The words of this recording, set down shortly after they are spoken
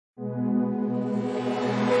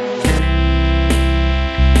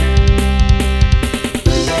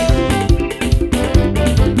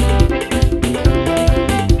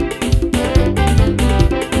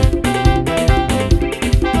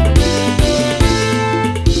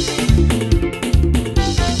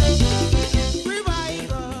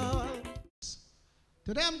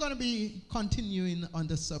be continuing on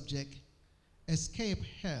the subject, Escape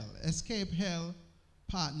Hell. Escape Hell,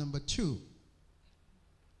 part number 2.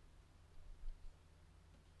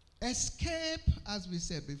 Escape, as we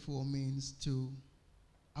said before, means to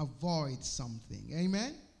avoid something.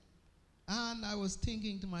 Amen? And I was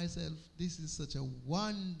thinking to myself, this is such a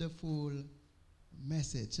wonderful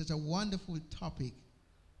message, such a wonderful topic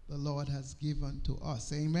the Lord has given to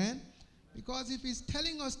us. Amen? Because if he's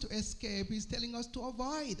telling us to escape, he's telling us to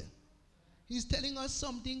avoid. He's telling us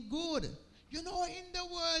something good. You know, in the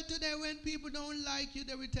world today, when people don't like you,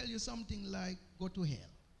 they will tell you something like, go to hell.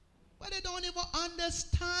 But they don't even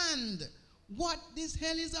understand what this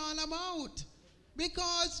hell is all about.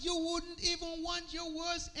 Because you wouldn't even want your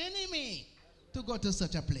worst enemy to go to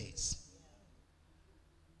such a place.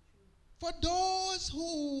 For those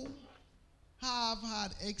who have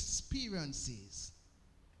had experiences,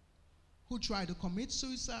 who try to commit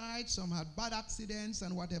suicide, some had bad accidents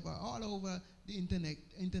and whatever, all over the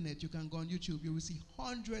internet, you can go on YouTube, you will see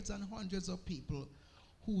hundreds and hundreds of people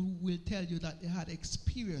who will tell you that they had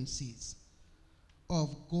experiences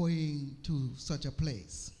of going to such a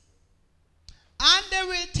place. And they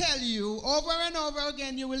will tell you, over and over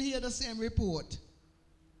again, you will hear the same report,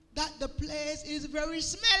 that the place is very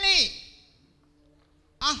smelly.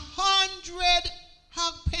 100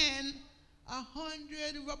 hog pen,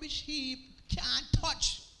 100 rubbish heap can't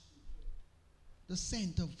touch the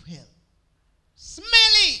scent of hell.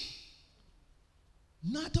 Smelly.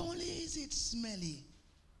 Not only is it smelly,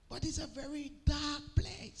 but it's a very dark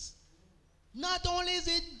place. Not only is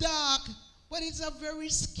it dark, but it's a very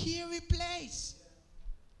scary place.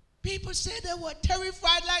 People say they were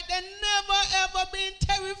terrified like they never ever been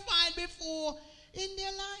terrified before in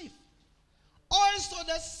their life. Also,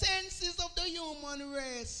 the senses of the human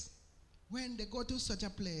race, when they go to such a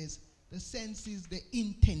place, the senses, they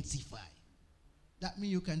intensify. That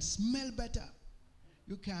means you can smell better,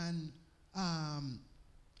 you can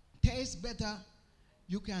taste better,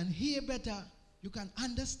 you can hear better, you can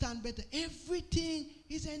understand better. Everything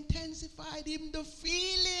is intensified, even the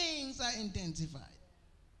feelings are intensified.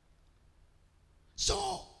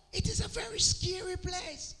 So, it is a very scary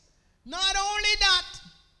place. Not only that,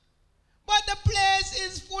 but the place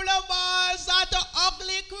is full of all sorts of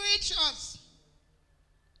ugly creatures.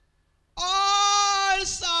 All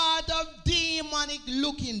sorts of demonic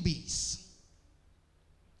looking beasts.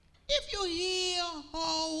 If you hear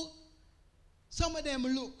how some of them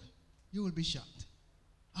look, you will be shocked.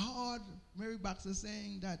 I heard Mary Baxter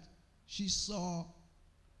saying that she saw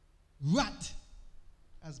rat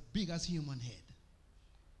as big as human head.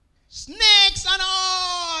 Snakes and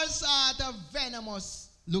all sorts of venomous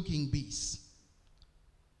looking beasts.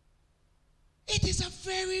 It is a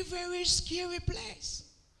very, very scary place.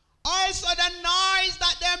 Also, the noise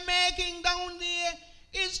that they're making down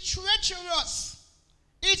there is treacherous.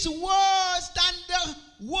 It's worse than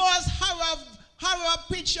the worst horror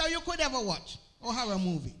picture you could ever watch, or horror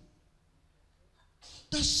movie.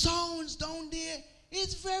 The sounds down there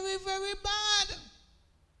is very, very bad.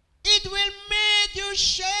 It will make you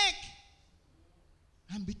shake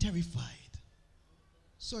and be terrified.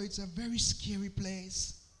 So it's a very scary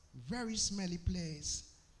place, very smelly place.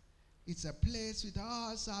 It's a place with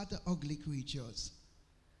all sorts of ugly creatures.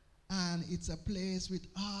 And it's a place with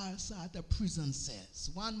all sorts of prison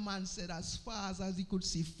cells. One man said as far as he could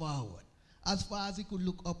see forward, as far as he could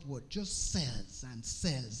look upward, just cells and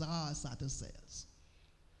cells, all sorts of cells.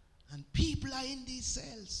 And people are in these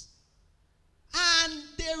cells. And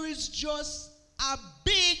there is just a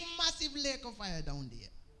big, massive lake of fire down there.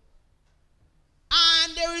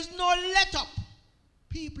 And there is no let up.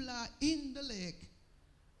 People are in the lake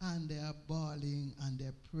and they are bawling and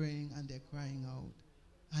they're praying and they're crying out,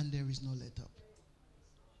 and there is no let up.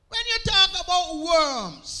 When you talk about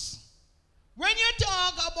worms, when you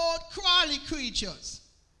talk about crawly creatures,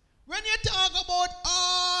 when you talk about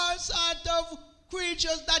all sorts of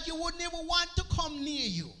creatures that you wouldn't even want to come near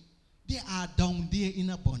you, they are down there in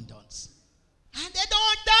abundance. And they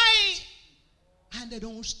don't die. And they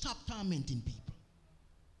don't stop tormenting people.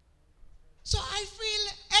 So I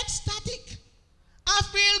feel ecstatic. I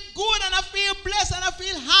feel good and I feel blessed and I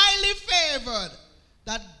feel highly favored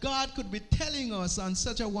that God could be telling us on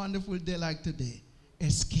such a wonderful day like today,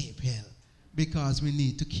 escape hell, because we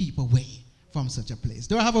need to keep away from such a place.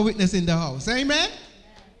 Do I have a witness in the house? Amen?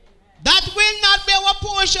 That will not be our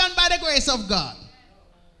portion by the grace of God.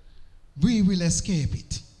 We will escape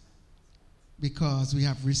it because we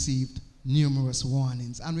have received numerous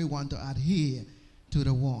warnings and we want to adhere to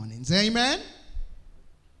the warnings. Amen?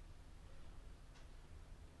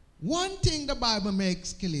 One thing the Bible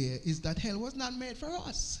makes clear is that hell was not made for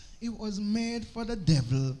us. It was made for the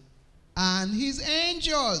devil and his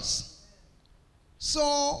angels.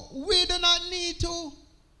 So we do not need to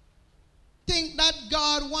think that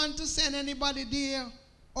God wants to send anybody there,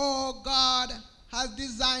 or God has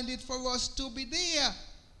designed it for us to be there.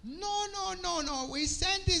 No, no, no, no. We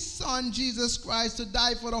sent his son, Jesus Christ, to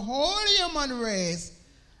die for the whole human race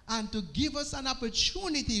and to give us an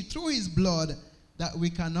opportunity through his blood that we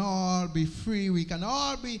can all be free, we can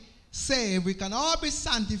all be saved, we can all be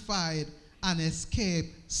sanctified and escape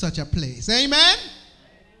such a place. Amen?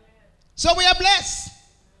 So we are blessed.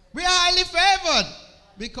 We are highly favored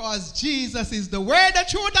because Jesus is the way, the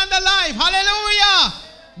truth, and the life. Hallelujah!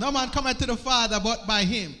 No man cometh to the Father but by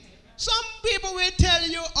him. Some people will tell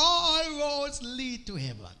you all roads lead to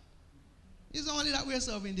heaven. It's only that we're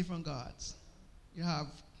serving different gods. You have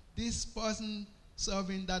this person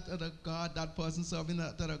serving that other God, that person serving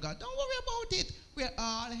that other God. Don't worry about it. We're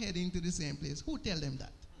all heading to the same place. Who tell them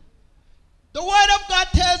that? The Word of God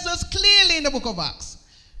tells us clearly in the book of Acts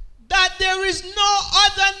that there is no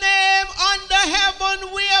other name under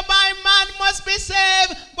heaven whereby man must be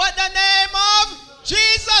saved but the name of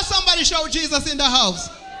Jesus. Somebody shout Jesus in the house.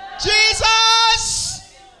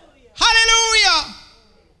 Jesus! Hallelujah!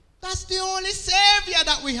 That's the only Savior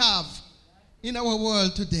that we have in our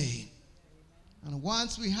world today. And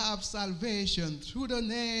once we have salvation through the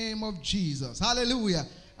name of Jesus, hallelujah,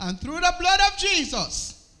 and through the blood of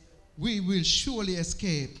Jesus, we will surely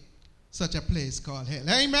escape such a place called hell.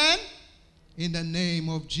 Amen? In the name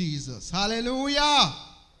of Jesus. Hallelujah!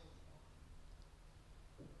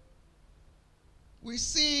 We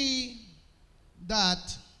see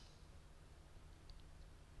that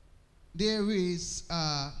there is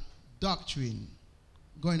a doctrine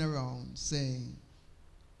going around saying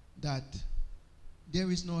that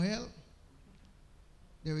there is no hell.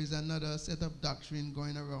 There is another set of doctrine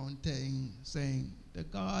going around saying the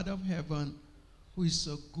God of heaven, who is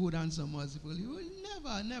so good and so merciful, he will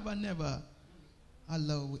never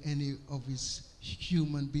allow any of his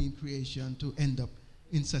human being creation to end up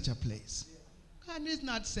in such a place. God is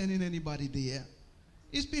not sending anybody there.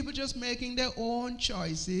 It's people just making their own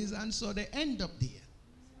choices, and so they end up there.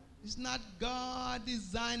 It's not God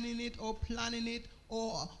designing it or planning it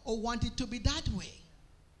or want it to be that way.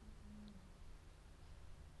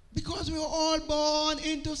 Because we were all born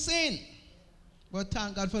into sin. But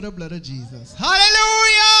thank God for the blood of Jesus.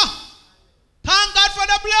 Hallelujah! Thank God for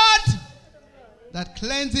the blood that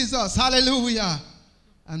cleanses us. Hallelujah!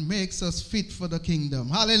 And makes us fit for the kingdom.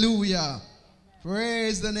 Hallelujah!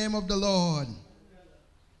 Praise the name of the Lord.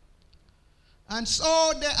 And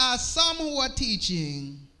so there are some who are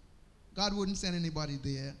teaching God wouldn't send anybody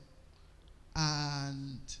there,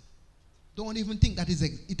 and don't even think that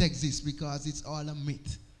it exists, because it's all a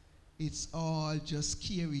myth. It's all just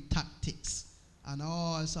scary tactics and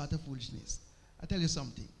all sort of foolishness. I tell you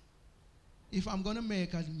something. If I'm going to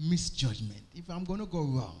make a misjudgment, if I'm going to go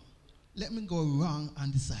wrong, let me go wrong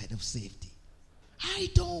on the side of safety. I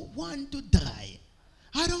don't want to die.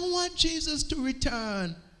 I don't want Jesus to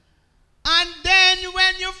return. And then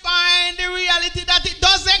when you find the reality that it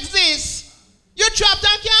does exist, you're trapped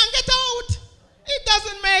and can't get out. It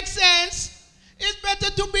doesn't make sense. It's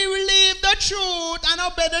better to be relieved the truth and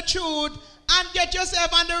obey the truth and get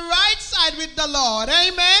yourself on the right side with the Lord.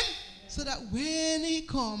 Amen? So that when he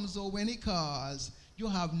comes or when he calls, you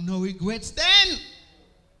have no regrets then.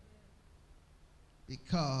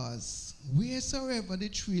 Because wheresoever the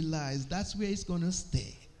tree lies, that's where it's going to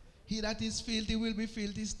stay. He that is filthy will be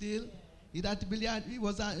filthy still. He that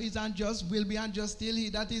is unjust will be unjust still. He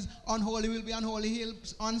that is unholy will be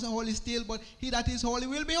unholy still. But he that is holy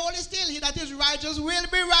will be holy still. He that is righteous will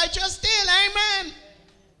be righteous still. Amen.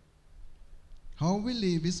 How we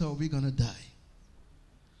live is how we're going to die.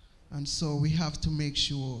 And so we have to make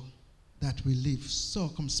sure that we live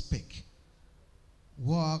circumspect.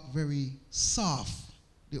 Walk very soft,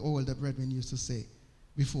 the older brethren used to say,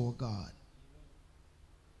 before God.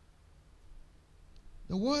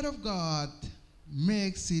 The Word of God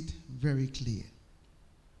makes it very clear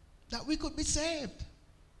that we could be saved,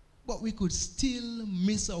 but we could still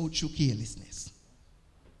miss out through carelessness.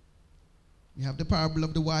 We have the parable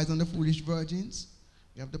of the wise and the foolish virgins.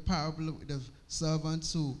 We have the parable of the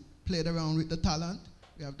servants who played around with the talent.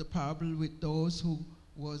 We have the parable with those who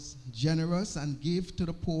was generous and gave to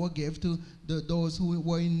the poor, gave to those who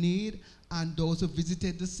were in need, and those who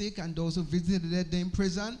visited the sick, and those who visited them in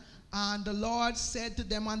prison. And the Lord said to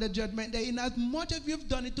them on the judgment day, inasmuch as you've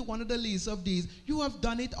done it to one of the least of these, you have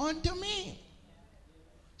done it unto me.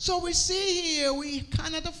 So we see here, we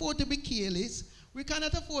cannot afford to be careless, we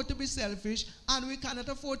cannot afford to be selfish, and we cannot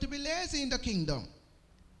afford to be lazy in the kingdom.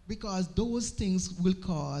 Because those things will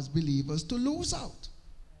cause believers to lose out.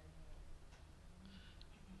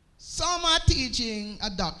 Some are teaching a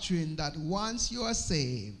doctrine that once you are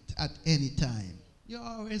saved at any time, you're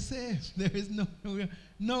always saved. There is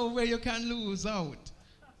no way you can lose out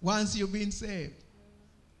once you've been saved.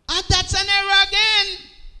 And that's an error again.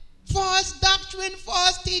 False doctrine,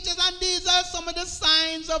 false teachers, and these are some of the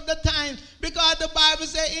signs of the time. Because the Bible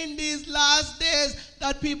says in these last days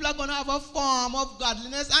that people are going to have a form of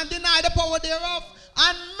godliness and deny the power thereof.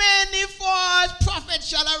 And many false prophets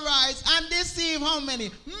shall arise and deceive how many?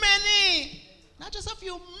 Many. Not just a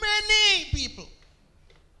few, many people.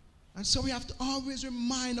 And so we have to always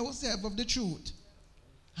remind ourselves of the truth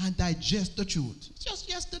and digest the truth. Just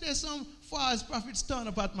yesterday, some false prophets turned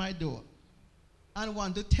up at my door and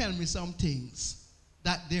want to tell me some things,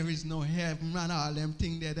 that there is no heaven and all them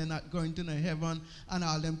things there, they're not going to no heaven and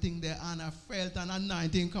all them things there, and I felt an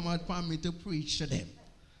anointing come out from me to preach to them.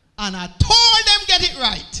 And I told them, get it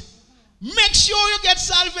right. Make sure you get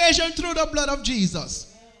salvation through the blood of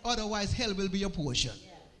Jesus. Otherwise, hell will be your portion.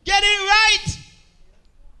 Get it right.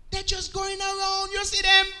 They're just going around. You see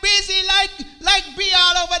them busy like bee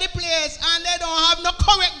all over the place, and they don't have no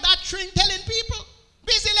correct doctrine telling people.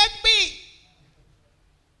 Busy like bee.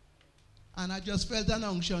 And I just felt an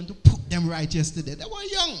unction to put them right yesterday. They were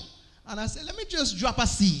young. And I said, let me just drop a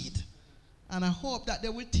seed. And I hope that they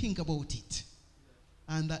will think about it.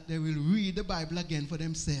 And that they will read the Bible again for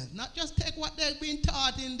themselves. Not just take what they've been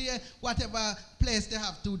taught in their whatever place they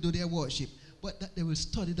have to do their worship. But that they will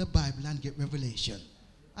study the Bible and get revelation.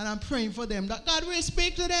 And I'm praying for them that God will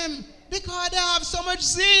speak to them. Because they have so much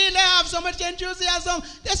zeal. They have so much enthusiasm.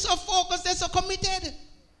 They're so focused. They're so committed.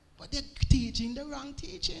 But they're teaching the wrong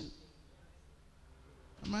teaching.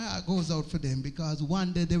 And my heart goes out for them because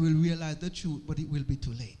one day they will realize the truth, but it will be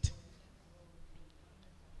too late.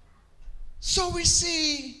 So we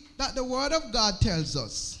see that the Word of God tells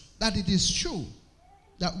us that it is true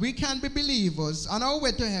that we can be believers on our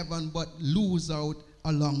way to heaven but lose out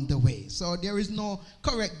along the way. So there is no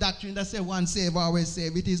correct doctrine that says once saved, always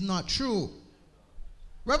saved. It is not true.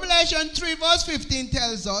 Revelation 3 verse 15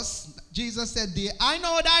 tells us, Jesus said there, I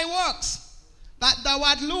know thy works, that thou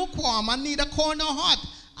art lukewarm and neither cold nor hot.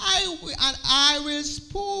 I will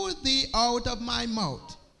spew thee out of my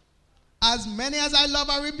mouth. As many as I love,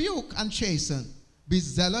 I rebuke and chasten. Be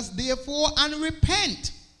zealous, therefore, and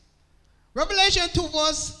repent. Revelation 2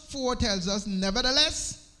 verse 4 tells us,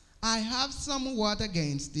 nevertheless, I have somewhat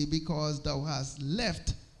against thee, because thou hast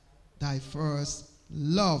left thy first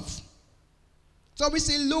love. So we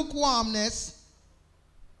see lukewarmness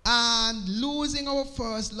and losing our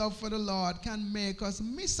first love for the Lord can make us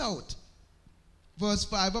miss out. Verse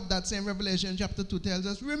 5 of that same Revelation chapter 2 tells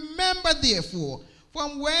us, remember therefore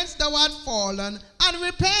from whence thou art fallen, and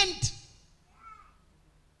repent.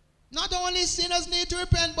 Not only sinners need to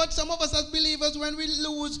repent, but some of us as believers, when we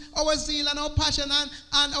lose our zeal and our passion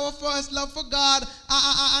and our first love for God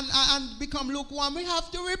and become lukewarm, we have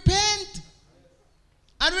to repent.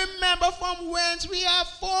 And remember from whence we have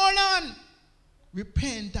fallen.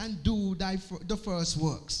 Repent and do the first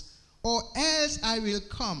works, or else I will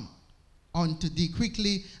come unto thee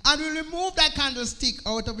quickly, and will remove thy candlestick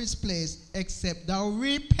out of its place, except thou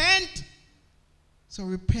repent. So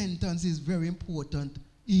repentance is very important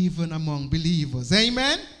even among believers.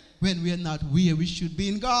 Amen? When we are not where we should be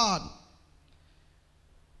in God.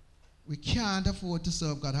 We can't afford to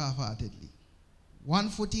serve God half-heartedly. 1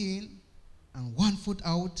 foot in and 1 foot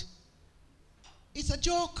out. It's a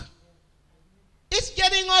joke. It's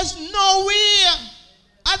getting us nowhere.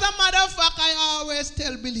 As a matter of fact, I always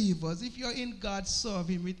tell believers, if you're in God, serve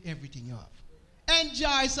him with everything you have.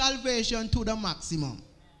 Enjoy salvation to the maximum.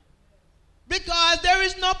 Because there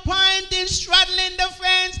is no point in straddling the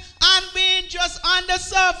fence and being just on the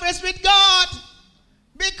surface with God.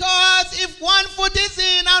 Because if 1 foot is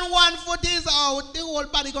in and 1 foot is out, the whole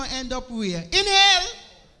body going to end up where? In hell.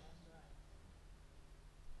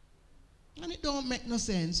 And it don't make no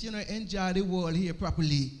sense, enjoy the world here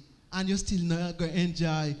properly, and you're still not going to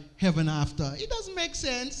enjoy heaven after. It doesn't make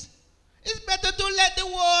sense. It's better to let the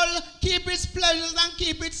world keep its pleasures and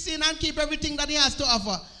keep its sin and keep everything that it has to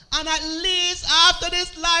offer. And at least after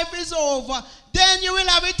this life is over, then you will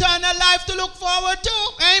have eternal life to look forward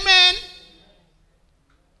to. Amen.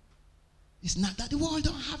 It's not that the world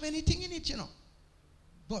don't have anything in it,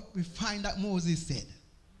 But we find that Moses said,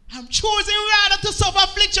 I'm choosing rather to suffer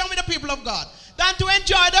affliction with the people of God than to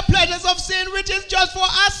enjoy the pleasures of sin, which is just for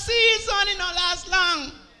a season, it not last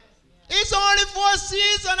long. It's only for a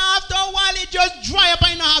season. After a while, it just dry up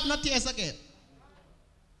and not have no taste again.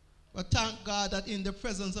 But thank God that in the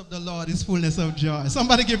presence of the Lord is fullness of joy.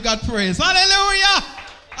 Somebody give God praise. Hallelujah.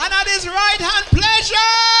 And at his right hand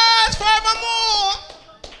pleasures forevermore.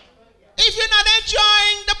 If you're not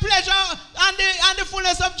enjoying the pleasure and the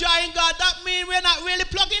fullness of joy in God, that means we're not really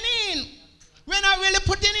plugging in. We're not really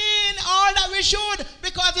putting in all that we should.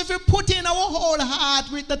 Because if we put in our whole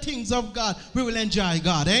heart with the things of God, we will enjoy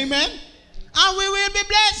God. Amen? And we will be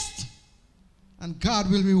blessed. And God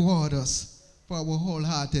will reward us for our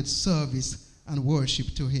wholehearted service and worship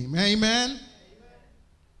to Him. Amen?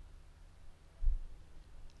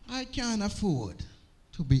 I can't afford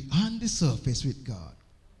to be on the surface with God,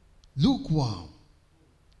 lukewarm,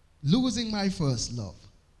 losing my first love,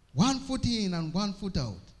 1 foot in and 1 foot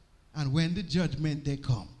out, and when the judgment they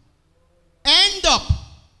come, end up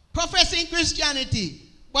professing Christianity,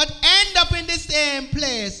 but end up in the same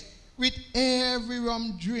place with every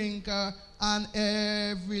rum drinker and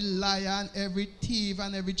every liar and every thief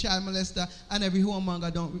and every child molester and every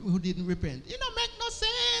whoremonger who didn't repent. It don't make no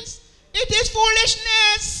sense. It is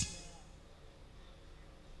foolishness.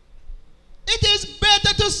 It is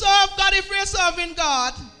better to serve God if we're serving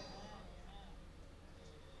God.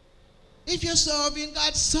 If you're serving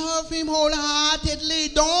God, serve Him wholeheartedly.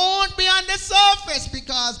 Don't be on the surface,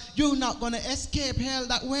 because you're not going to escape hell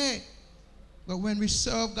that way. But when we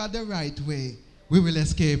serve God the right way, we will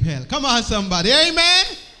escape hell. Come on, somebody. Amen.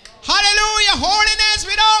 Hallelujah. Holiness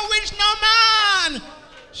without which no man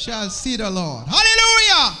shall see the Lord.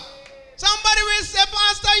 Hallelujah. Somebody will say,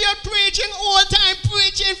 Pastor, you're preaching old time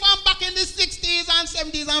preaching from back in the 60s and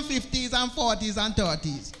 70s and 50s and 40s and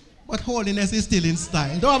 30s. But holiness is still in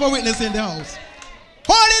style. Don't have a witness in the house.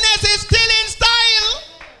 Holiness is still in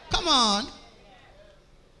style. Come on.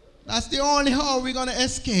 That's the only how we're going to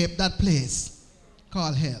escape that place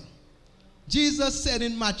called hell. Jesus said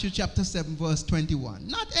in Matthew chapter 7 verse 21,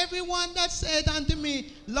 not everyone that saith unto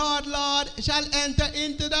me, Lord, Lord, shall enter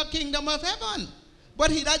into the kingdom of heaven,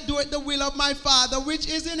 but he that doeth the will of my Father which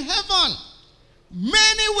is in heaven.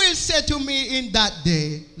 Many will say to me in that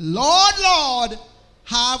day, Lord, Lord,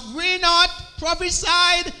 have we not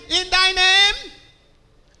prophesied in thy name?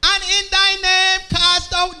 And in thy name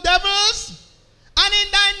cast out devils? And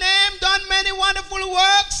in thy name done many wonderful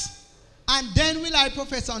works? And then will I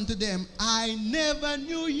profess unto them, I never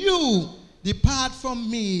knew you. Depart from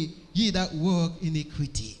me, ye that work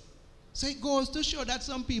iniquity. So it goes to show that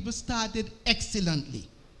some people started excellently.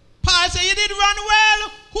 Paul said, you did run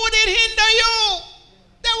well. Who did hinder you?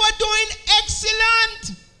 They were doing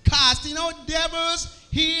excellent. Casting out devils,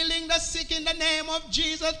 healing the sick in the name of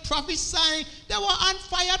Jesus, prophesying. They were on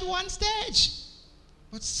fire at one stage.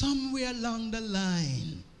 But somewhere along the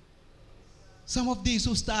line, some of these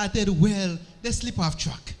who started well, they slip off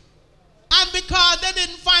track. And because they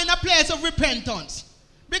didn't find a place of repentance,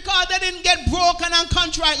 because they didn't get broken and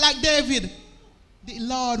contrite like David, the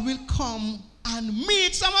Lord will come and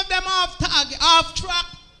meet some of them off track.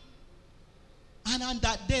 And on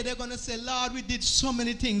that day, they're going to say, Lord, we did so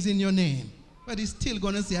many things in your name. But he's still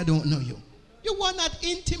going to say, I don't know you. You were not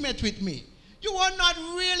intimate with me. You were not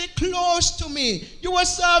really close to me. You were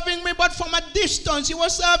serving me, but from a distance. You were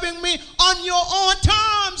serving me on your own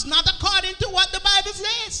terms, not according to what the Bible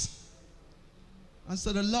says. And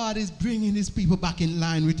so the Lord is bringing his people back in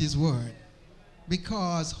line with his word,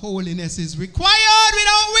 because holiness is required,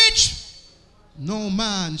 without which no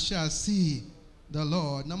man shall see the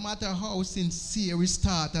Lord. No matter how sincere we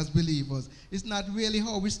start as believers, it's not really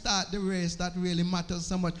how we start the race that really matters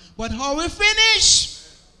so much, but how we finish.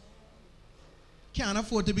 Can't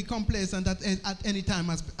afford to be complacent at any time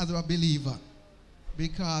as a believer,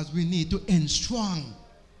 because we need to end strong.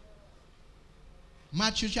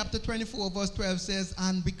 Matthew chapter 24 verse 12 says,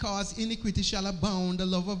 and because iniquity shall abound, the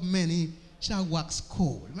love of many shall wax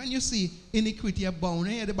cold. When you see iniquity abound,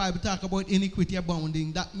 and hear the Bible talk about iniquity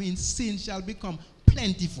abounding, that means sin shall become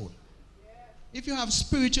plentiful. If you have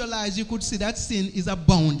spiritual eyes, you could see that sin is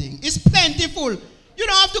abounding. It's plentiful. You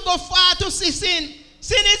don't have to go far to see sin.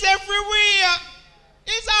 Sin is everywhere.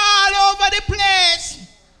 It's all over the place.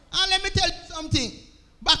 And let me tell you something.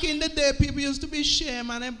 Back in the day, people used to be ashamed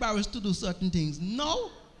and embarrassed to do certain things. No.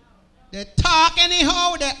 They talk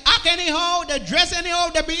anyhow, they act anyhow, they dress anyhow,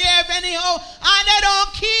 they behave anyhow, and they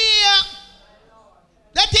don't care.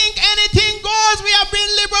 They think anything goes. We have been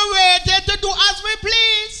liberated to do as we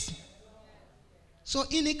please. So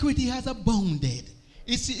iniquity has abounded.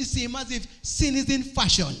 It seems as if sin is in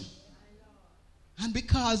fashion. And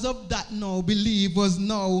because of that now, believers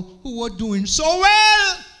now who are doing so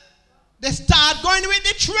well, they start going with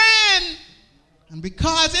the trend. And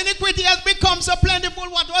because iniquity has become so plentiful,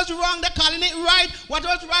 what was wrong, they're calling it right. What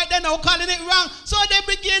was right, they're now calling it wrong. So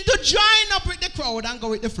they begin to join up with the crowd and go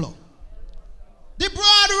with the flow. The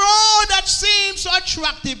broad road that seems so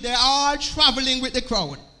attractive, they're all traveling with the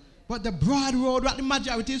crowd. But the broad road that the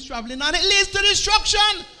majority is traveling on, it leads to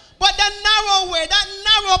destruction. But the narrow way, that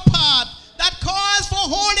narrow path, that calls for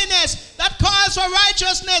holiness, that calls for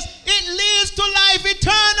righteousness, it leads to life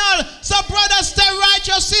eternal. So brothers, stay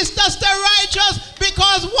righteous. Sisters, stay righteous,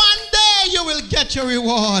 because one day you will get your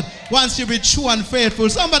reward once you be true and faithful.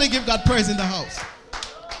 Somebody give God praise in the house.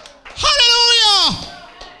 Hallelujah.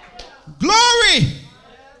 Glory.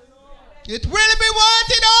 It will be worth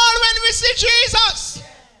it all when we see Jesus.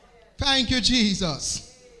 Thank you, Jesus.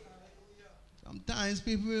 Sometimes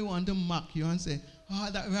people will want to mock you and say, oh,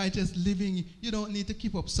 that righteous living, you don't need to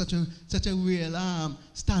keep up such a real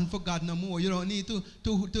stand for God no more. You don't need to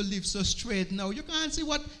live so straight now. You can't see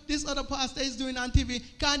what this other pastor is doing on TV.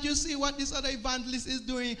 Can't you see what this other evangelist is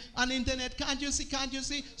doing on the internet? Can't you see? Can't you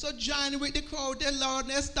see? So join with the crowd, the Lord,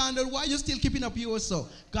 their standard. Why are you still keeping up yours so?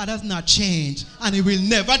 God has not changed, and he will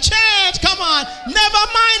never change. Come on. Never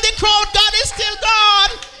mind the crowd. God is still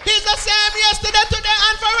God. He's the same yesterday, today,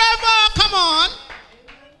 and forever. Come on.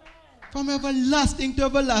 From everlasting to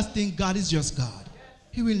everlasting, God is just God.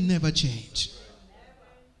 He will never change.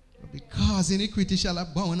 But because iniquity shall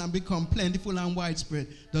abound and become plentiful and widespread,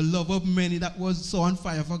 the love of many that was so on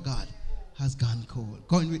fire for God has gone cold.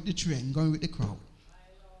 Going with the trend, going with the crowd.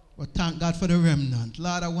 But thank God for the remnant.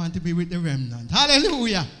 Lord, I want to be with the remnant.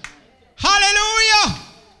 Hallelujah. Hallelujah.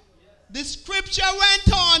 The scripture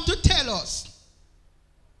went on to tell us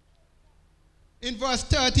in verse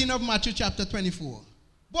 13 of Matthew chapter 24.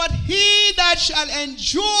 But he that shall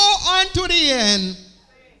endure unto the end,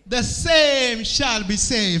 the same shall be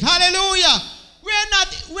saved. Hallelujah.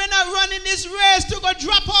 We're not running this race to go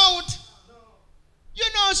drop out. You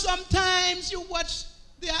know, sometimes you watch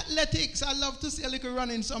the athletics. I love to see a little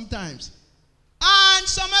running sometimes. And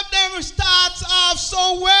some of them start off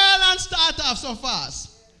so well and start off so fast.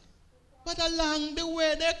 But along the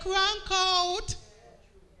way, they crank out.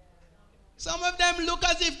 Some of them look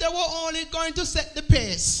as if they were only going to set the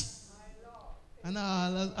pace. And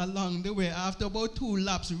all along the way, after about 2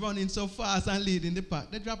 laps running so fast and leading the pack,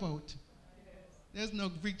 they drop out. There's no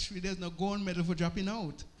victory, there's no gold medal for dropping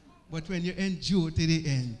out. But when you endure to the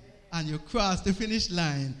end and you cross the finish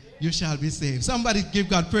line, you shall be saved. Somebody give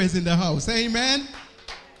God praise in the house. Amen.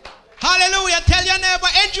 Hallelujah. Tell your neighbor,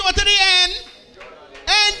 endure to the end.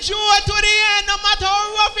 Endure to the end, no matter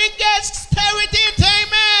how rough it gets, stay with it,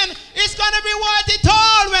 amen. It's going to be worth it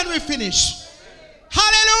all when we finish.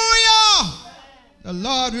 Hallelujah. The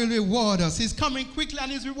Lord will reward us. He's coming quickly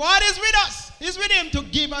and his reward is with us. He's with him to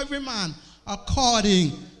give every man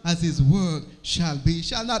according as his work shall be,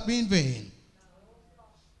 shall not be in vain.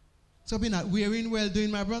 So be not weary in well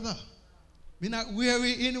doing, my brother. Be not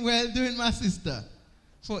weary in well doing, my sister.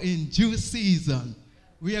 For in due season,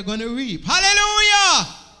 we are going to reap. Hallelujah!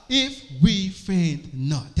 If we faint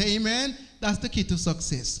not. Amen? That's the key to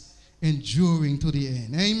success. Enduring to the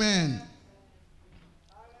end. Amen.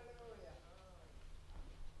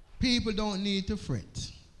 People don't need to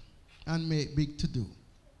fret and make big to do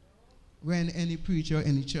when any preacher,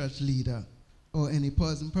 any church leader, or any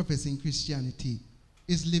person professing Christianity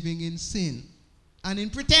is living in sin and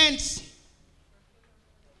in pretense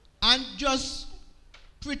and just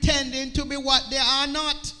pretending to be what they are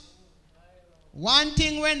not. One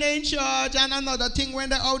thing when they're in church and another thing when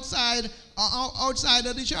they're outside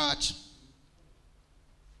of the church.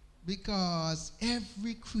 Because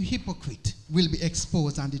every hypocrite will be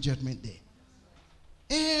exposed on the judgment day.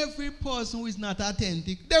 Every person who is not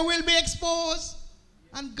authentic, they will be exposed.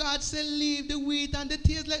 And God said, leave the wheat and the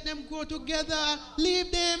tares, let them grow together.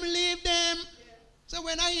 Leave them, leave them. So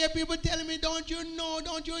when I hear people telling me, don't you know,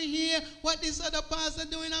 don't you hear what this other pastor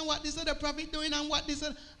doing and what this other prophet doing and what this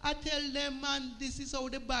other, I tell them, man, this is how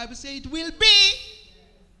the Bible says it will be.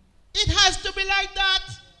 It has to be like that.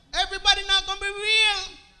 Everybody not going to be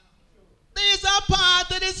real. These are part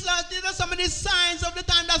of this. These are some of the signs of the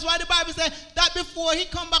time. That's why the Bible says that before he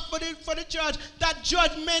come back for the church, that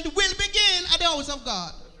judgment will begin at the house of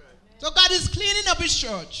God. So God is cleaning up his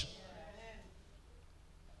church.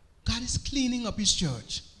 God is cleaning up his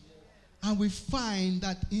church. And we find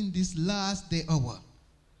that in this last day hour,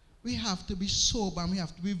 we have to be sober and we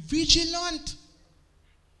have to be vigilant.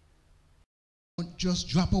 Don't just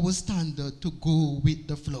drop our standard to go with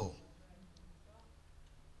the flow.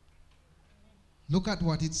 Look at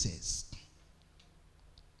what it says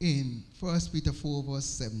in 1 Peter 4 verse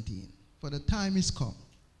 17. For the time is come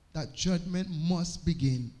that judgment must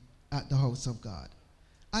begin at the house of God.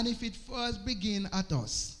 And if it first begin at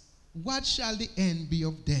us, what shall the end be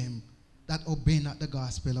of them that obey not the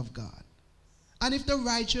gospel of God? And if the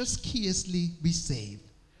righteous scarcely be saved,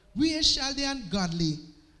 where shall the ungodly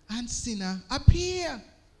and sinner appear?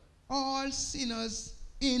 All sinners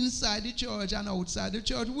inside the church and outside the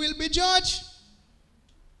church will be judged.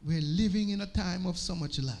 We're living in a time of so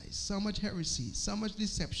much lies, so much heresy, so much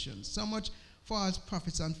deception, so much false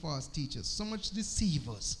prophets and false teachers, so much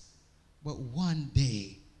deceivers. But one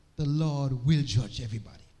day, the Lord will judge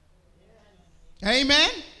everybody. Amen?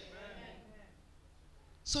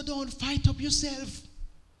 So don't fight up yourself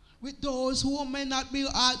with those who may not be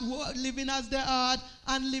living as they are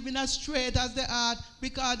and living as straight as they are,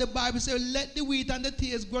 because the Bible says, let the wheat and the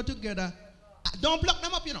tares grow together. Don't pluck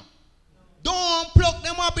them up, you know. Don't pluck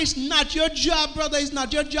them up. It's not your job, brother. It's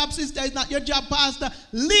not your job, sister. It's not your job, pastor.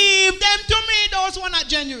 Leave them to me, those who are not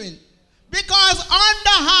genuine. Because on the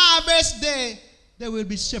harvest day, they will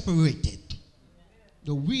be separated.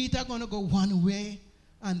 The wheat are going to go one way,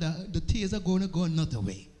 and the tares are going to go another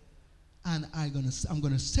way. And I'm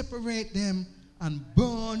going to separate them and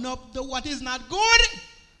burn up what is not good.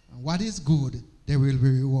 And what is good, they will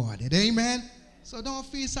be rewarded. Amen? So don't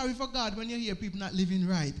feel sorry for God when you hear people not living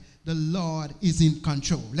right. The Lord is in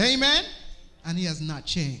control. Amen? And he has not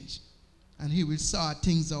changed. And he will sort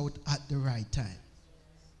things out at the right time.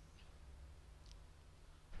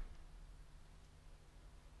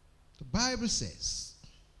 The Bible says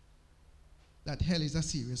that hell is a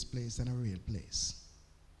serious place and a real place.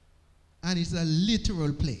 And it's a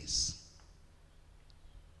literal place.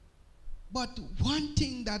 But one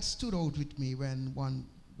thing that stood out with me when one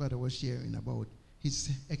brother was sharing about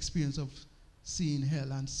his experience of seeing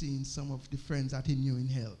hell and seeing some of the friends that he knew in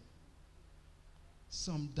hell.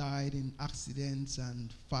 Some died in accidents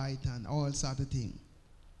and fight and all sorts of things.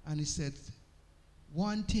 And he said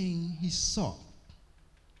one thing he saw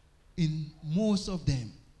in most of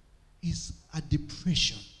them is a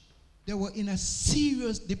depression. They were in a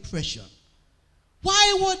serious depression.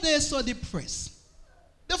 Why were they so depressed?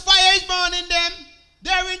 The fire is burning them.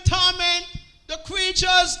 They're in torment. The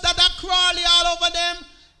creatures that are crawling all over them.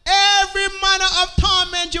 Every manner of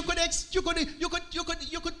torment you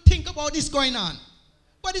could think about this going on.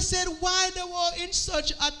 But he said why they were in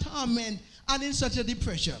such a torment and in such a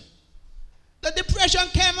depression. The depression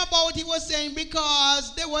came about, he was saying,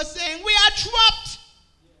 because they were saying we are trapped.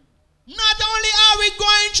 Not only are we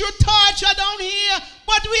going through torture down here,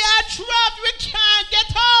 but we are trapped. We can't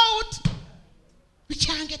get out. We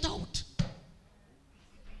can't get out.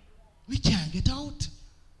 We can't get out.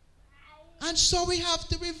 And so we have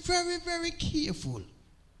to be very, very careful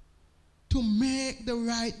to make the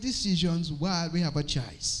right decisions while we have a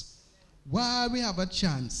choice. While we have a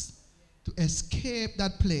chance to escape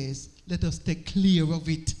that place, let us stay clear of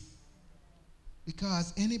it.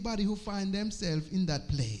 Because anybody who finds themselves in that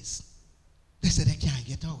place, they say they can't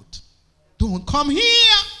get out. Don't come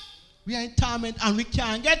here. We are in torment and we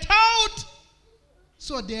can't get out.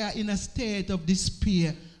 So they are in a state of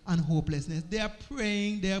despair and hopelessness. They are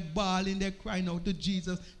praying, they are bawling, they are crying out to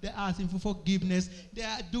Jesus. They are asking for forgiveness. They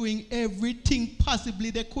are doing everything possibly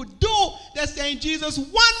they could do. They're saying, Jesus, one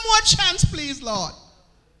more chance, please, Lord.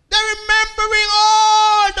 They're remembering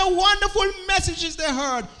all the wonderful messages they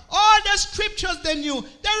heard, all the scriptures they knew.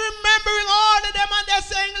 They're remembering all of them and they're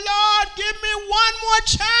saying, Lord, give me one more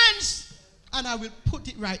chance and I will put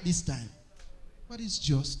it right this time. But it's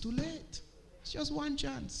just too late. It's just one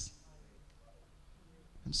chance.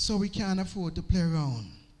 And so we can't afford to play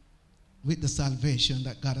around with the salvation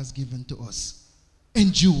that God has given to us.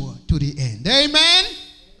 Endure to the end. Amen?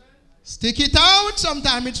 Stick it out.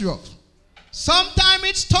 Sometimes it's rough. Sometimes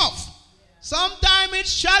it's tough. Sometimes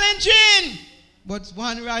it's challenging. But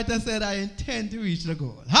one writer said, I intend to reach the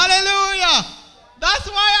goal. Hallelujah. That's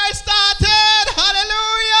why I started.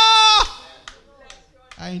 Hallelujah.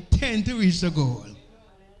 I intend to reach the goal.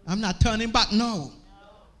 I'm not turning back now.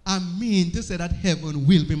 I mean to say that heaven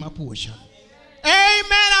will be my portion.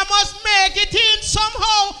 Amen. I must make it in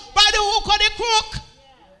somehow by the hook or the crook.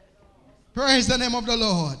 Praise the name of the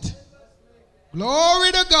Lord.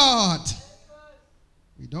 Glory to God.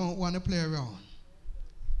 We don't want to play around.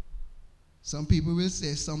 Some people will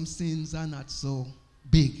say some sins are not so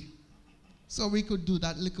big. So we could do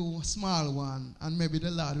that little small one and maybe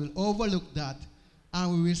the Lord will overlook that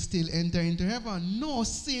and we will still enter into heaven. No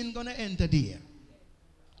sin going to enter there.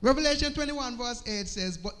 Revelation 21 verse 8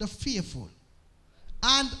 says, but the fearful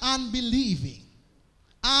and unbelieving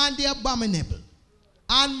and the abominable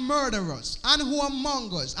and murderers and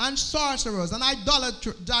whoremongers and sorcerers and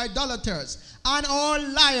idolaters and all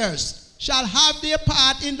liars shall have their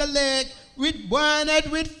part in the lake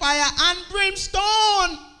burned with fire and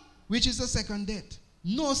brimstone, which is the second death.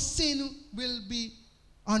 No sin will be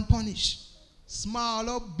unpunished. Small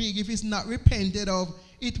or big, if it's not repented of,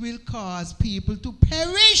 it will cause people to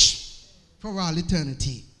perish for all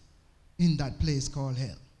eternity in that place called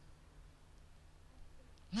hell.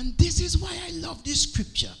 And this is why I love this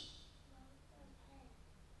scripture.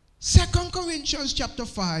 2 Corinthians chapter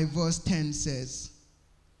 5 verse 10 says,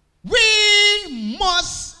 we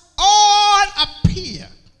must all appear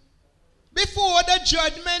before the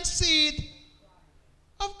judgment seat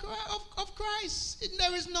of Christ.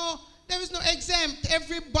 There is no exempt.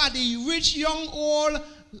 Everybody, rich, young, old,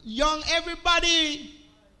 young, everybody,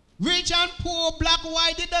 rich and poor, black,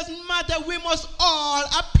 white, it doesn't matter. We must all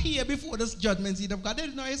appear before this judgment seat of God. There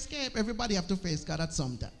is no escape. Everybody have to face God at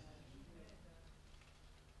some time.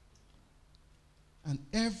 And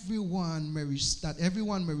everyone may receive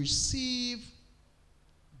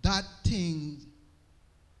that thing,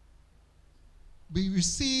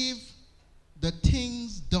 receive the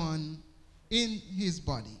things done in his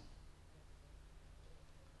body.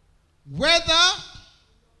 Whether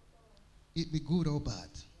it be good or bad.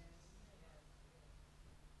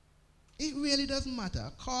 It really doesn't matter.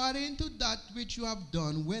 According to that which you have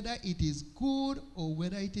done, whether it is good or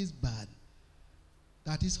whether it is bad,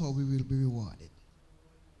 that is how we will be rewarded.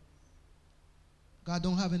 God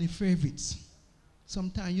don't have any favorites.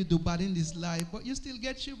 Sometimes you do bad in this life, but you still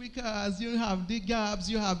get you because you have the gaps,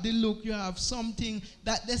 you have the look, you have something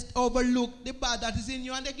that they overlook the bad that is in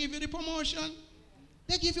you, and they give you the promotion.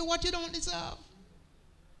 They give you what you don't deserve.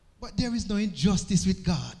 But there is no injustice with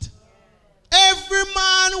God. Every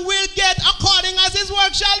man will get according as his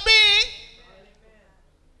work shall be.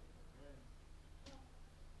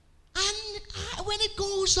 And when it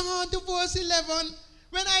goes on to verse 11,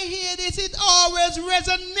 when I hear this, it always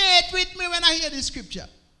resonates with me when I hear this scripture.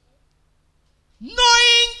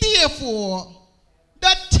 Knowing therefore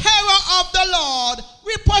the terror of the Lord,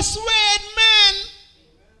 we persuade men.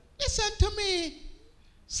 Listen to me.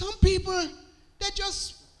 Some people, they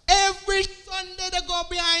just, every Sunday they go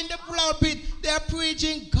behind the pulpit, they're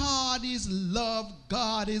preaching God is love,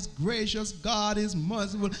 God is gracious, God is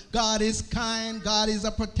merciful, God is kind, God is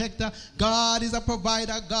a protector, God is a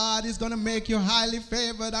provider, God is going to make you highly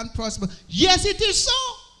favored and prosperous. Yes, it is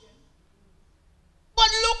so. But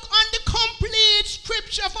look on the complete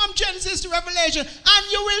scripture from Genesis to Revelation,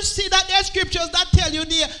 and you will see that there are scriptures that tell you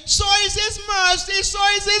there, so is his mercy, so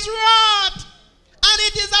is his wrath. And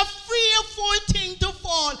it is a fearful thing to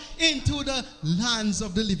fall into the lands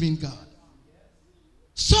of the living God.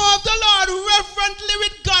 Serve the Lord reverently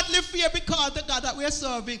with godly fear, because the God that we are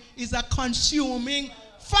serving is a consuming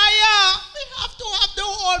fire. We have to have the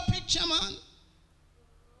whole picture, man.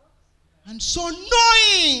 And so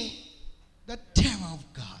knowing the terror of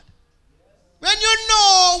God, when you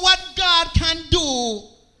know what God can do,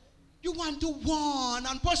 you want to warn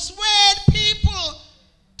and persuade people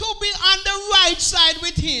to be on the right side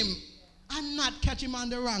with him and not catch him on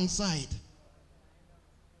the wrong side.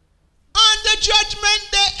 On the judgment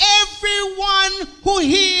day, everyone who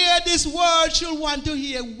hear this word should want to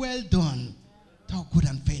hear, well done, thou good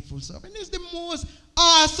and faithful servant. It's the most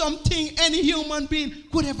awesome thing any human being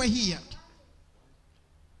could ever hear.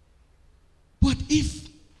 But if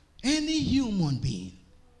any human being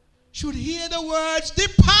should hear the words,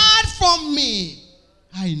 depart from me,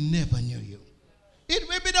 I never knew you, it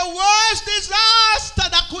will be the worst disaster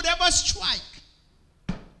that could ever strike.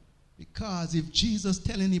 Because if Jesus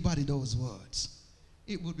tell anybody those words,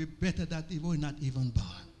 it would be better that they were not even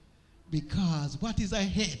born. Because what is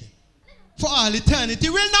ahead for all eternity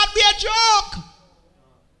will not be a joke.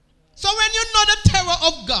 So when you know the terror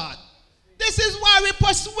of God, this is why we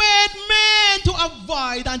persuade men to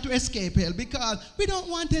avoid and to escape hell. Because we don't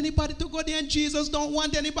want anybody to go there, and Jesus don't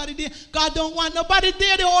want anybody there. God don't want nobody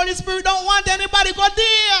there. The Holy Spirit don't want anybody go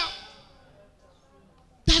there.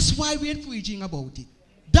 That's why we're preaching about it.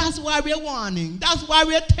 That's why we're warning. That's why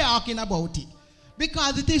we're talking about it.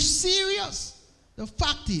 Because it is serious. The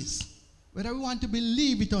fact is, whether we want to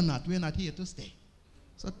believe it or not, we're not here to stay.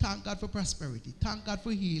 So thank God for prosperity. Thank God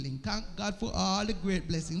for healing. Thank God for all the great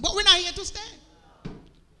blessings. But we're not here to stay.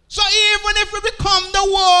 So even if we become the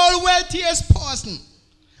world's wealthiest person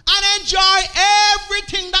and enjoy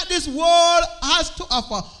everything that this world has to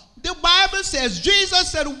offer, the Bible says,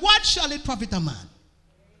 Jesus said, what shall it profit a man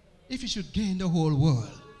if he should gain the whole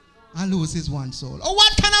world and lose his one soul? Or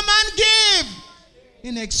what can a man give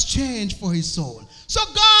in exchange for his soul? So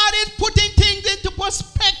God is putting things into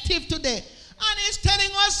perspective today. And he's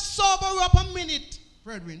telling us, sober up a minute,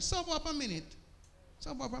 brethren. Sober up a minute.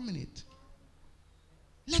 Sober up a minute.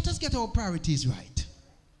 Let us get our priorities right.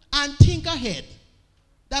 And think ahead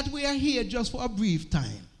that we are here just for a brief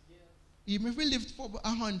time. Even if we lived for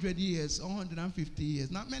 100 years or 150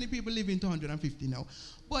 years. Not many people live into 150 now.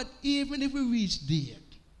 But even if we reach there,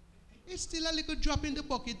 it's still a little drop in the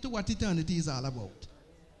bucket to what eternity is all about.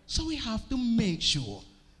 So we have to make sure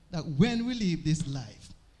that when we leave this life,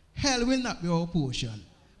 hell will not be our portion,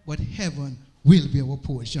 but heaven will be our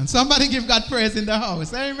portion. Somebody give God praise in the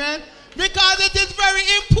house. Amen. Because it is very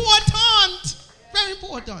important. Very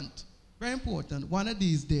important. Very important. One of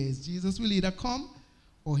these days, Jesus will either come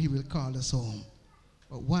or he will call us home.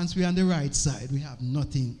 But once we're on the right side, we have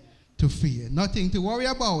nothing to fear, nothing to worry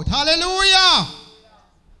about. Hallelujah!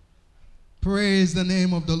 Praise the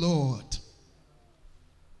name of the Lord.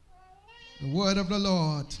 The word of the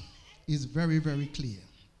Lord is very, very clear.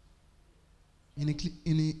 In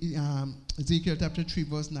Ezekiel chapter 3,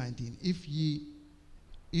 verse 19, if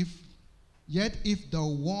thou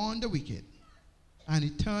warn the wicked, and he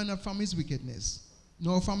turn not from his wickedness,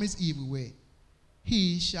 nor from his evil way,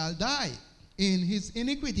 he shall die in his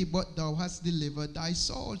iniquity, but thou hast delivered thy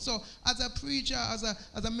soul. So as a preacher, as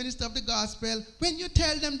a minister of the gospel, when you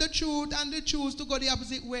tell them the truth and they choose to go the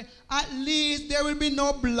opposite way, at least there will be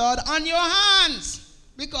no blood on your hands,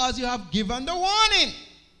 because you have given the warning.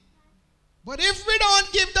 But if we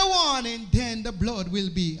don't give the warning, then the blood will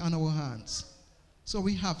be on our hands. So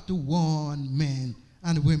we have to warn men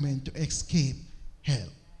and women to escape hell,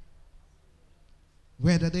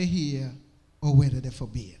 whether they hear or whether they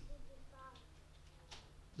forbear.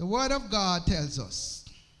 The word of God tells us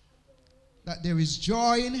that there is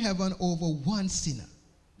joy in heaven over one sinner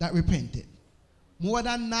that repented, more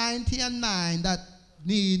than 99 that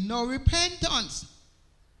need no repentance.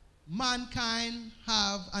 Mankind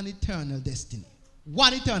have an eternal destiny,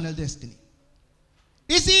 one eternal destiny.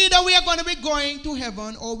 It's either we are going to be going to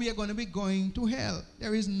heaven or we are going to be going to hell.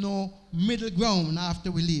 There is no middle ground after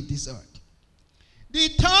we leave this earth. The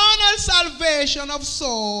eternal salvation of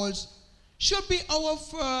souls should be our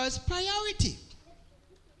first priority.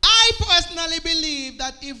 I personally believe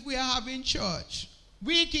that if we are having church,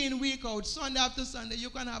 week in, week out, Sunday after Sunday, you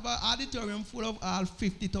can have an auditorium full of all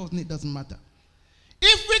 50,000, it doesn't matter.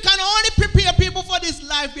 If we can only prepare people for this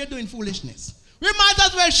life, we are doing foolishness. We might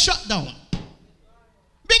as well shut down.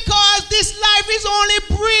 Because this life is only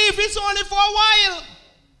brief, it's only for a while.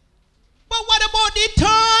 But what about the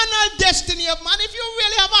eternal destiny of man? If you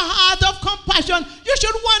really have a heart of compassion, you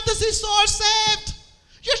should want to see souls saved.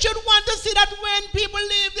 You should want to see that when people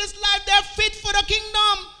live this life, they're fit for the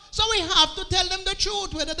kingdom. So we have to tell them the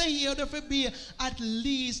truth, whether they hear or they forbear. At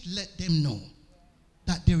least let them know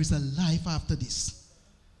that there is a life after this.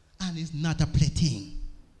 And it's not a plaything.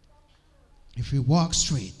 If we walk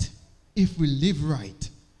straight, if we live right,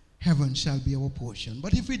 heaven shall be our portion.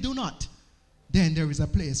 But if we do not, then there is a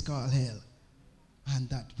place called hell. And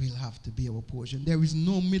that will have to be our portion. There is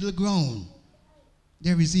no middle ground.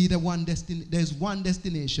 There is either one there's one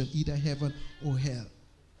destination, either heaven or hell.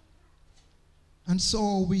 And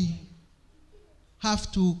so we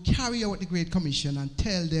have to carry out the Great Commission and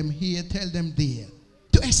tell them here, tell them there,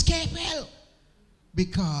 to escape hell.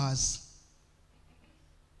 Because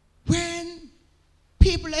when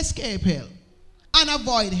people escape hell and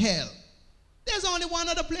avoid hell, there's only one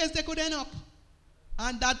other place they could end up.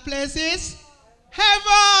 And that place is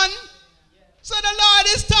heaven. So the Lord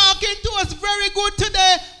is talking to us very good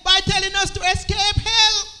today by telling us to escape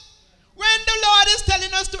hell. When the Lord is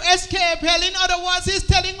telling us to escape hell, in other words, he's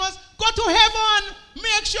telling us, go to heaven.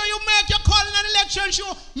 Make sure you make your calling and election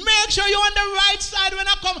sure. Make sure you're on the right side when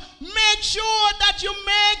I come. Make sure that you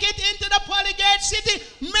make it into the Polygate city.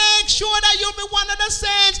 Make sure that you'll be one of the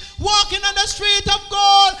saints walking on the street of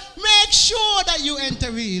gold. Make sure that you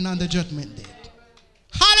enter in on the judgment day.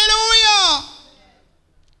 Hallelujah!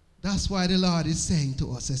 That's why the Lord is saying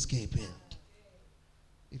to us, escape hell.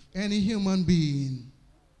 If any human being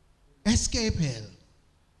escape hell,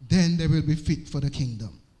 then they will be fit for the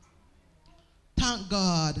kingdom. Thank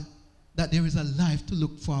God that there is a life to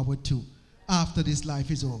look forward to after this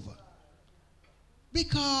life is over.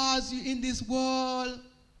 Because in this world,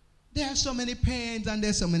 there are so many pains and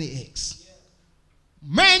there's so many aches.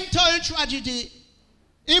 Mental tragedy,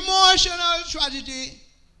 emotional tragedy,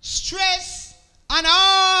 stress, and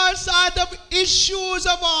all sorts of issues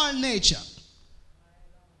of all nature.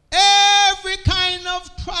 Every kind of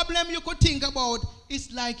problem you could think about,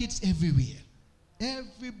 it's like it's everywhere.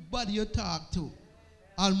 Everybody you talk to,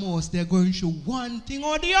 almost they're going through one thing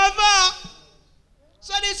or the other.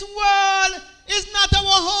 So this world is not our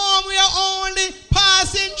home. We are only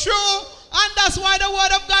passing through. And that's why the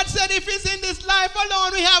word of God said, if it's in this life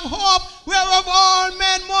alone, we have hope, whereof all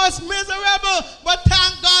men most miserable. But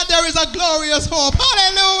thank God there is a glorious hope.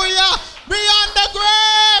 Hallelujah. Beyond the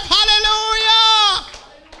grave. Hallelujah.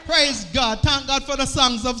 Praise God. Thank God for the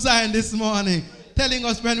songs of Zion this morning, telling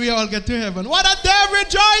us when we all get to heaven. What a day of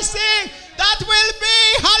rejoicing that will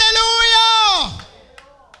be. Hallelujah.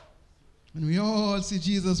 When we all see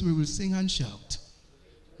Jesus, we will sing and shout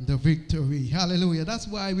the victory. Hallelujah. That's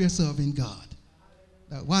why we are serving God.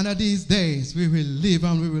 that one of these days we will live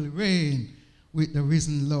and we will reign with the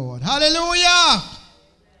risen Lord. Hallelujah!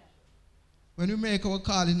 When we make our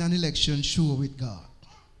calling and election sure with God,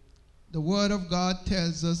 the Word of God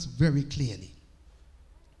tells us very clearly.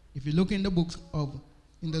 If you look in the book of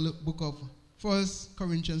 1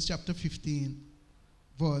 Corinthians chapter 15,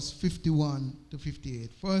 verse 51 to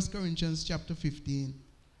 58. 1 Corinthians chapter 15,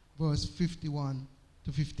 verse 51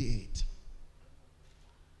 to 58.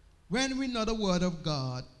 When we know the Word of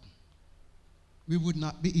God, we would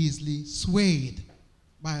not be easily swayed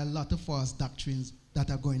by a lot of false doctrines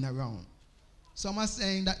that are going around. Some are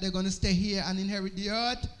saying that they're going to stay here and inherit the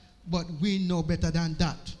earth, but we know better than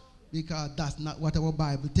that, because that's not what our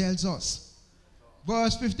Bible tells us.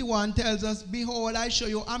 Verse 51 tells us, behold, I show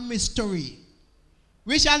you a mystery.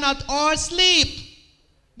 We shall not all sleep,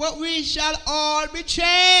 but we shall all be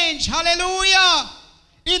changed. Hallelujah.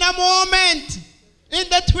 In a moment, in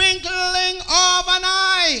the twinkling of an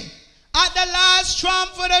eye, at the last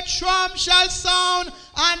trump, for the trump shall sound,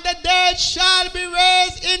 and the dead shall be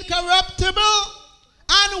raised incorruptible,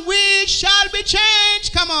 and we shall be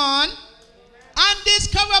changed. Come on. And this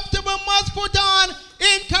corruptible must put on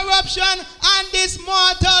incorruption, and this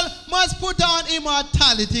mortal must put on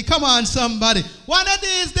immortality. Come on, somebody. One of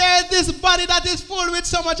these days, this body that is full with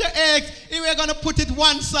so much aches, we're going to put it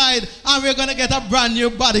one side, and we're going to get a brand new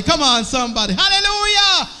body. Come on, somebody.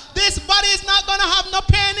 Hallelujah. This body is not going to have no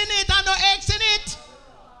pain in it and no aches in it.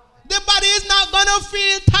 The body is not going to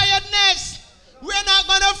feel tiredness. We're not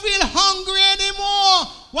going to feel hungry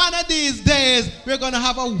anymore. One of these days, we're going to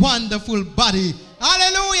have a wonderful body.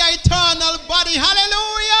 Hallelujah, eternal body.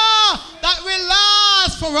 Hallelujah, that will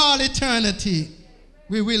last for all eternity.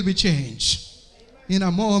 We will be changed in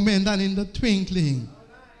a moment and in the twinkling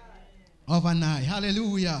of an eye.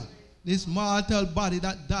 Hallelujah. This mortal body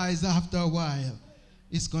that dies after a while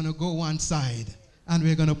is going to go one side, and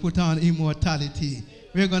we're going to put on immortality.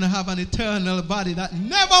 We're going to have an eternal body that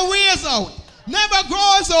never wears out, never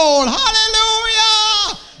grows old.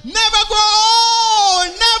 Hallelujah! Never grow old,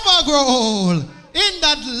 never grow old. In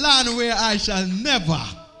that land where I shall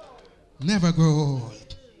never grow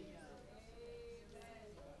old.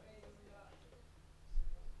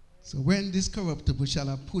 So when this corruptible shall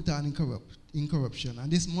have put on incorruption,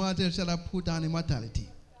 and this mortal shall have put on immortality,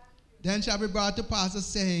 then shall be brought to pass a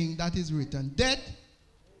saying that is written, death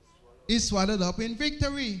is swallowed up in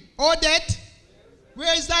victory. O death,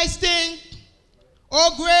 where is thy sting?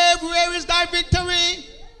 O grave, where is thy victory?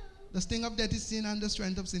 The sting of death is sin, and the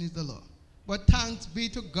strength of sin is the law. But thanks be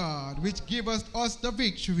to God, which giveth us the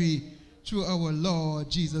victory through our Lord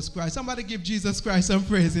Jesus Christ. Somebody give Jesus Christ some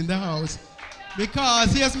praise in the house,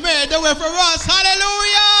 because he has made the way for us.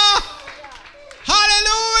 Hallelujah!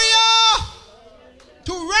 Hallelujah!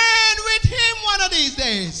 To reign with him one of these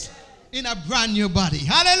days in a brand new body.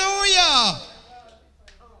 Hallelujah!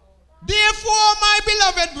 Therefore, my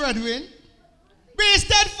beloved brethren, be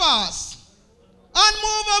steadfast,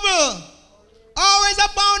 unmovable, always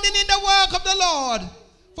abounding in the work of the Lord,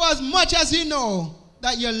 for as much as you know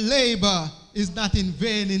that your labor is not in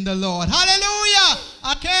vain in the Lord. Hallelujah!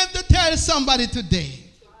 I came to tell somebody today,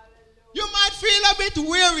 you might feel a bit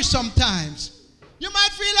weary sometimes. You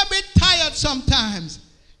might feel a bit tired sometimes.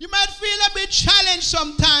 You might feel a bit challenged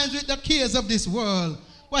sometimes with the cares of this world.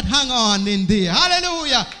 But hang on in there.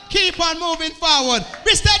 Hallelujah. Keep on moving forward.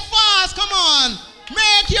 Be steadfast. Come on.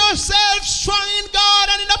 Make yourself strong in God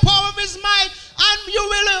and in the power of his might, and you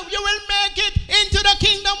will make it into the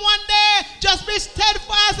kingdom one day. Just be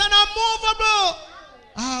steadfast and unmovable.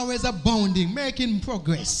 Always abounding, making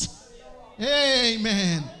progress.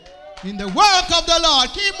 Amen. In the work of the Lord,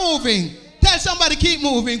 keep moving. Tell somebody, keep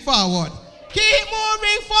moving forward. Keep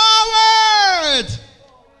moving forward.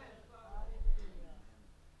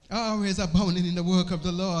 Always abounding in the work of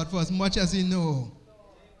the Lord, for as much as you know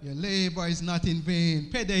your labor is not in vain.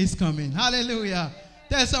 Payday is coming. Hallelujah.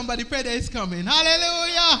 Tell somebody, payday is coming.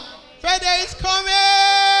 Hallelujah. Payday is coming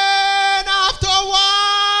after a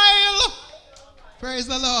while. Praise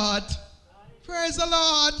the Lord. Praise the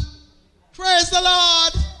Lord. Praise the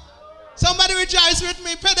Lord. Somebody rejoice with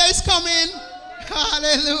me. Payday is coming.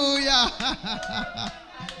 Hallelujah.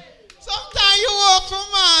 Sometimes you work for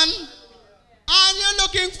man and you're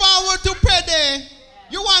looking forward to payday.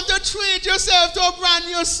 You want to treat yourself to a brand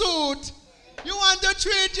new suit. You want to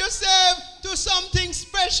treat yourself to something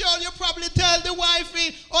special. You probably tell the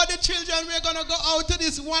wifey or the children, we're going to go out to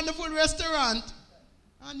this wonderful restaurant.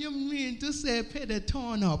 And you mean to say, payday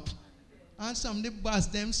turn up. And some of the boss,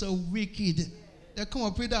 them so wicked. They come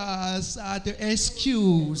up with a sort of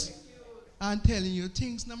excuse. I'm telling you,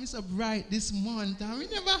 things now is so bright this month, and we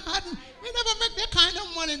never make the kind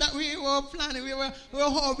of money that we were planning, we were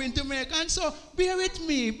hoping to make. And so bear with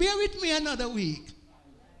me another week.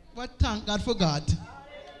 But thank God for God.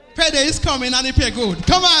 Payday is coming and it pay good.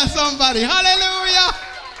 Come on, somebody. Hallelujah.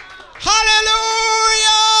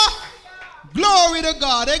 Hallelujah. Glory to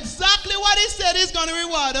God. Exactly what he said he's going to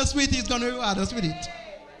reward us with, he's going to reward us with it.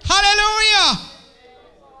 Hallelujah.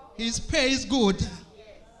 His pay is good.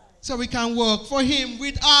 So we can work for him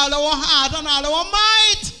with all our heart and all our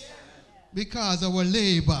might. Because our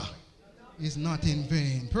labor is not in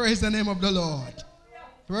vain. Praise the name of the Lord.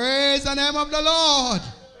 Praise the name of the Lord.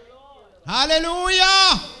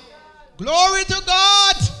 Hallelujah. Glory to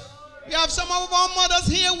God. We have some of our mothers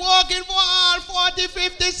here working for all 40,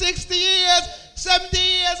 50, 60 years, 70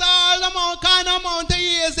 years, all kind of amount of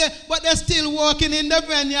years, but they're still working in the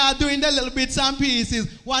vineyard doing the little bits and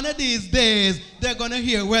pieces. One of these days, they're going to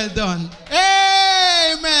hear, well done.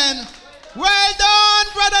 Amen. Well done,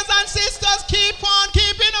 brothers and sisters. Keep on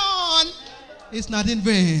keeping on. It's not in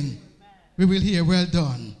vain. We will hear, well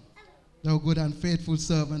done, thou good and faithful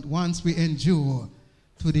servant, once we endure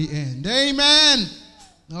to the end. Amen.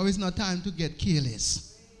 Now is not time to get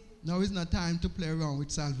careless. Now is not time to play around with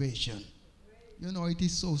salvation. You know, it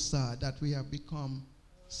is so sad that we have become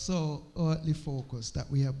so earthly focused that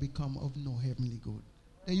we have become of no heavenly good.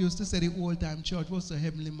 They used to say the old-time church was so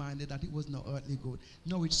heavenly minded that it was no earthly good.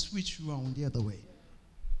 Now it's switched around the other way.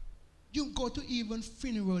 You go to even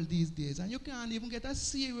funeral these days and you can't even get a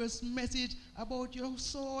serious message about your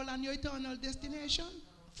soul and your eternal destination.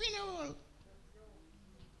 Funeral.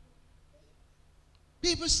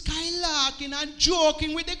 People skylarking and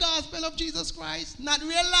joking with the gospel of Jesus Christ, not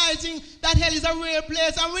realizing that hell is a real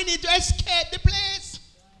place and we need to escape the place.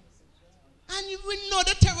 And we know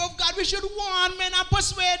the terror of God. We should warn men and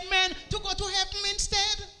persuade men to go to heaven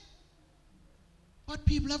instead. But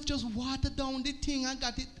people have just watered down the thing and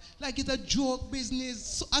got it like it's a joke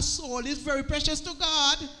business. A soul is very precious to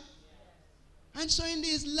God. And so in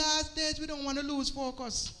these last days, we don't want to lose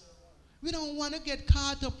focus. We don't want to get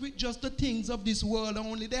caught up with just the things of this world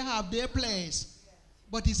only. They have their place.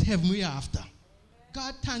 But it's heaven we after.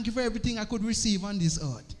 God, thank you for everything I could receive on this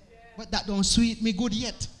earth. But that don't sweet me good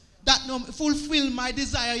yet. That don't fulfill my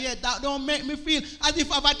desire yet. That don't make me feel as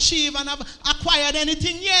if I've achieved and I've acquired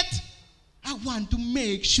anything yet. I want to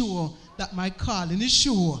make sure that my calling is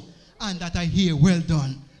sure and that I hear, well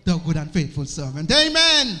done, thou good and faithful servant.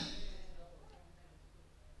 Amen.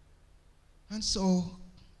 And so,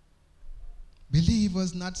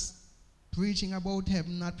 believers not preaching about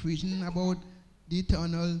heaven, not preaching about the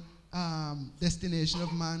eternal destination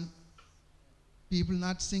of man. People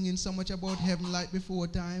not singing so much about heaven like before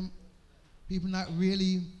time. People not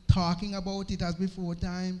really talking about it as before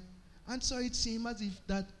time. And so it seems as if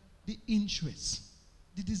that the interest,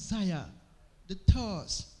 the desire, the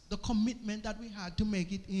thirst, the commitment that we had to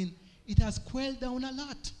make it in, it has quelled down a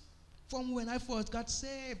lot from when I first got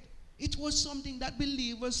saved. It was something that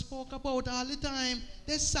believers spoke about all the time.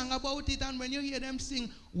 They sang about it, and when you hear them sing,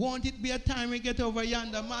 won't it be a time we get over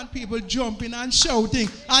yonder, man, people jumping and shouting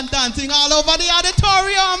and dancing all over the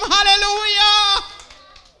auditorium. Hallelujah!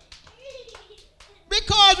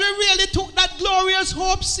 Because we really took that glorious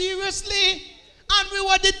hope seriously, and we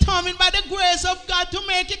were determined by the grace of God to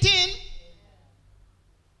make it in.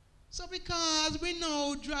 So because we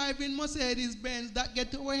know driving Mercedes-Benz that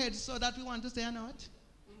get to our heads so that we want to say or not.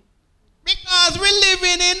 Because we're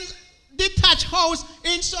living in detached house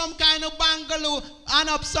in some kind of bungalow and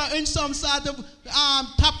in some sort of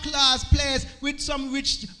top class place with some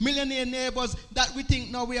rich millionaire neighbors that we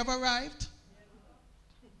think now we have arrived.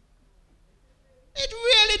 It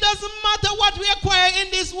really doesn't matter what we acquire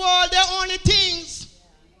in this world. They're only things.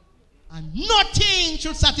 And nothing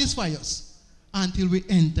should satisfy us until we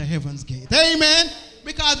enter heaven's gate. Amen?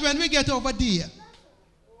 Because when we get over there,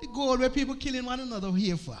 the goal where people killing one another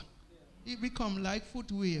here for, it become like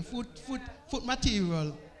footwear, foot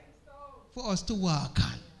material for us to walk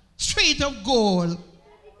on. Street of gold.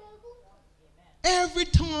 Every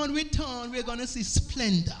turn we turn, we're going to see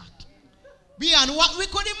splendor. Beyond what we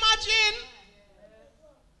could imagine.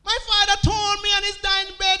 My father told me on his dying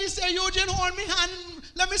bed, he said, Eugene, hold me hand.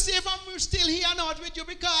 Let me see if I'm still here or not with you,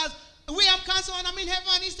 because we am concerned I'm in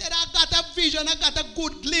heaven. He said, I got a vision, I got a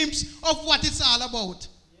good glimpse of what it's all about.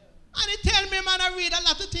 And he tell me, man, I read a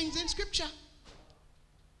lot of things in scripture.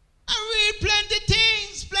 I read plenty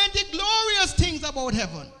things, plenty glorious things about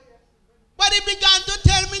heaven. But he began to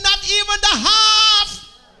tell me not even the half.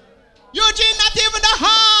 Eugene, not even the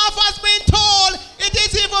half has been told. It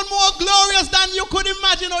is even more glorious than you could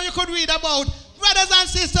imagine or you could read about. Brothers and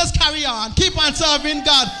sisters, sisters, carry on. Keep on serving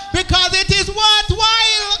God because it is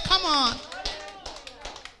worthwhile. Come on.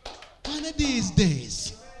 One of these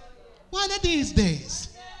days, one of these days,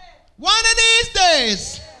 one of these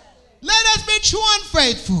days, let us be true and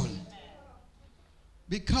faithful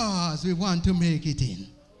because we want to make it in.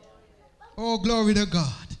 Oh, glory to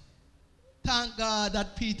God. Thank God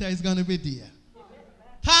that Peter is going to be there.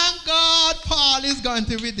 Thank God Paul is going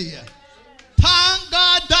to be there. Thank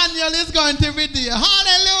God Daniel is going to be there.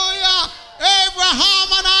 Hallelujah. Abraham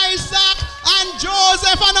and Isaac and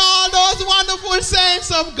Joseph and all those wonderful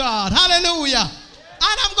saints of God. Hallelujah.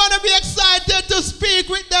 And I'm going to be excited to speak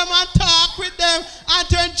with them and talk with them and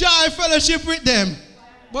to enjoy fellowship with them.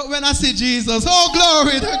 But when I see Jesus, oh,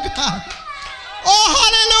 glory to God. Oh,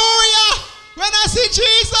 hallelujah. When I see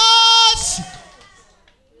Jesus,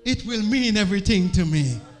 it will mean everything to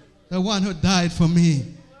me. The one who died for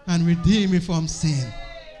me and redeemed me from sin.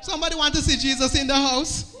 Somebody want to see Jesus in the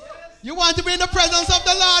house? You want to be in the presence of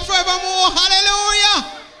the Lord forevermore?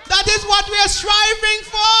 Hallelujah. That is what we are striving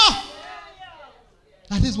for.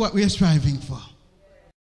 That is what we are striving for.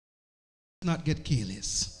 Let us not get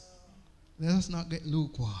careless. Let us not get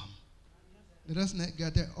lukewarm. Let us not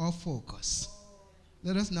get off focus.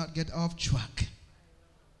 Let us not get off track.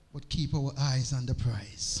 But keep our eyes on the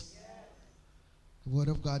prize. The word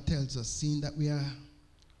of God tells us, seeing that we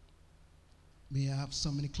have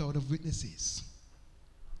so many cloud of witnesses,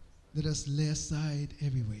 let us lay aside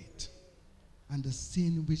every weight and the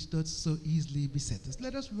sin which does so easily beset us.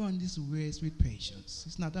 Let us run this race with patience.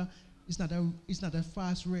 It's not a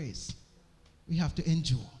fast race. We have to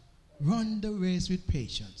endure. Run the race with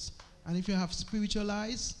patience. And if you have spiritual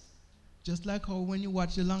eyes, just like how when you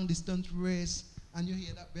watch a long distance race and you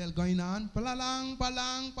hear that bell going on, palang,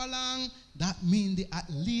 palang, palang, that means the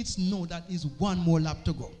athletes know that is one more lap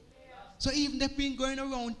to go. So even they've been going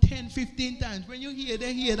around 10, 15 times, when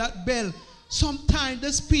they hear that bell, sometimes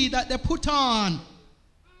the speed that they put on,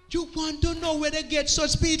 you want to know where they get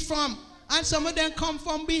such speed from. And some of them come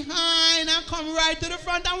from behind and come right to the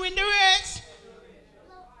front and win the race.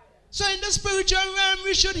 So in the spiritual realm,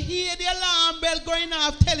 we should hear the alarm bell going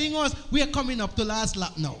off telling us we are coming up to last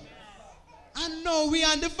lap now. And no, we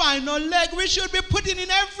are on the final leg. We should be putting in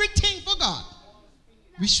everything for God.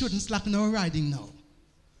 We shouldn't slacken our riding now.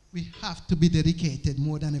 We have to be dedicated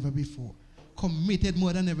more than ever before. Committed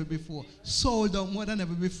more than ever before. Sold out more than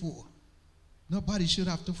ever before. Nobody should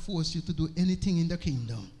have to force you to do anything in the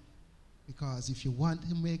kingdom. Because if you want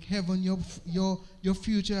to make heaven your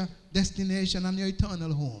future destination and your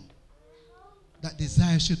eternal home, that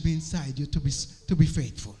desire should be inside you to be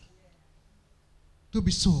faithful, to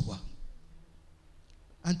be sober,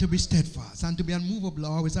 and to be steadfast, and to be unmovable,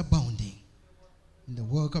 always abounding in the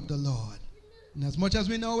work of the Lord. And as much as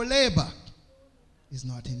we know our labor is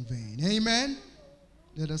not in vain. Amen?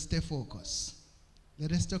 Let us stay focused.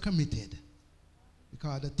 Let us stay committed.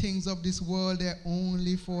 Because the things of this world, they're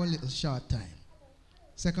only for a little short time.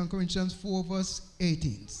 2 Corinthians 4 verse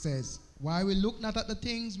 18 says, why we look not at the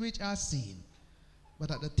things which are seen, but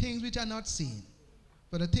at the things which are not seen.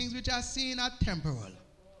 For the things which are seen are temporal,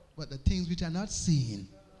 but the things which are not seen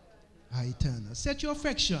are eternal. Set your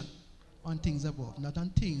affection on things above, not on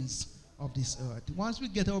things of this earth. Once we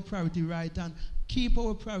get our priority right and keep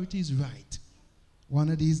our priorities right, one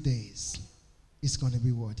of these days, it's going to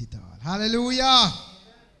be worth it all. Hallelujah!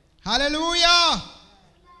 Hallelujah!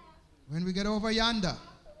 When we get over yonder,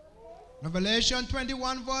 Revelation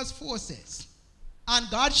 21 verse 4 says, and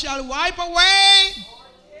God shall wipe away,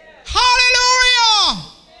 hallelujah,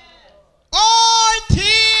 all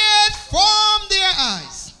tears from their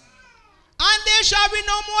eyes, and there shall be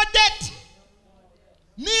no more death,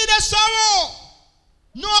 neither sorrow,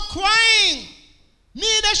 nor crying,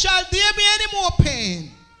 neither shall there be any more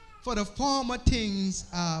pain, for the former things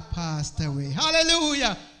are passed away.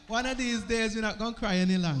 Hallelujah. One of these days we're not going to cry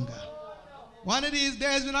any longer. One of these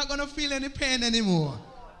days we're not going to feel any pain anymore.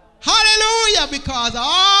 Hallelujah. Because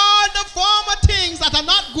all the former things that are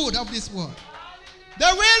not good of this world, they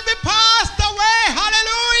will be passed away.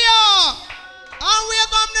 Hallelujah. And we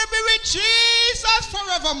are going to be with Jesus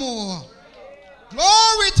forevermore.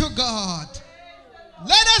 Glory to God.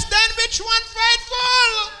 Let us then be true and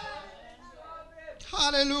faithful.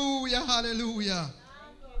 Hallelujah, hallelujah.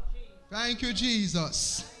 Thank you,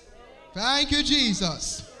 Jesus. Thank you,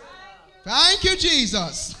 Jesus. Thank you,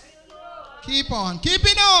 Jesus. Keep on,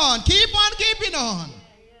 keeping on, keep on, keeping on.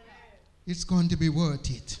 It's going to be worth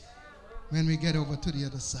it when we get over to the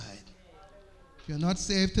other side. If you're not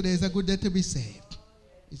saved, today is a good day to be saved.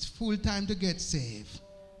 It's full time to get saved.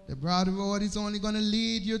 The broad road is only going to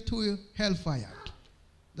lead you to hellfire.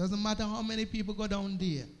 Doesn't matter how many people go down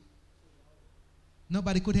there.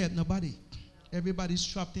 Nobody could help nobody. Everybody's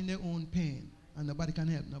trapped in their own pain, and nobody can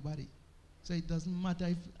help nobody. So it doesn't matter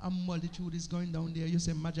if a multitude is going down there, you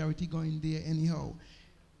say majority going there anyhow.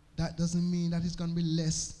 That doesn't mean that it's going to be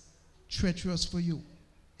less treacherous for you.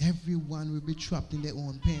 Everyone will be trapped in their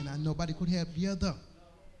own pain, and nobody could help the other.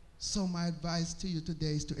 So my advice to you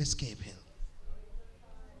today is to escape hell.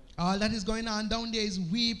 All that is going on down there is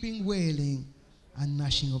weeping, wailing, and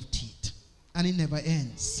gnashing of teeth. And it never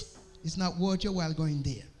ends. It's not worth your while going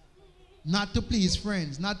there. Not to please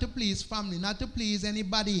friends, not to please family, not to please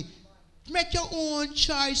anybody. Make your own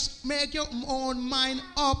choice, make your own mind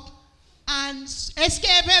up, and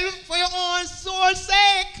escape hell for your own soul's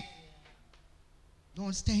sake.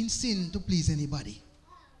 Don't stay in sin to please anybody,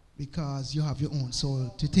 because you have your own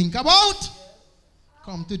soul to think about.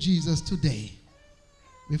 Come to Jesus today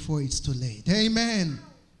before it's too late. Amen.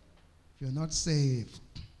 If you're not saved,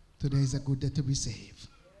 today is a good day to be saved.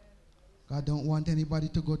 God don't want anybody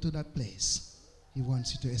to go to that place. He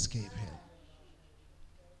wants you to escape hell.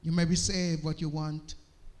 You may be saved, but you want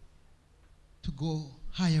to go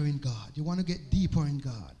higher in God. You want to get deeper in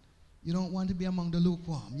God. You don't want to be among the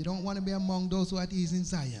lukewarm. You don't want to be among those who are at ease in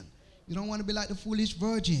Zion. You don't want to be like the foolish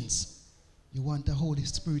virgins. You want the Holy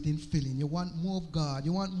Spirit in filling. You want more of God.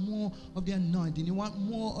 You want more of the anointing. You want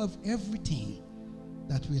more of everything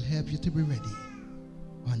that will help you to be ready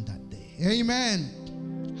on that day. Amen.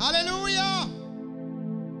 Hallelujah.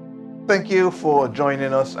 Thank you for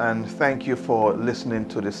joining us, and thank you for listening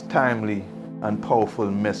to this timely and powerful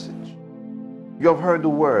message. You have heard the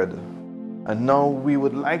word, and now we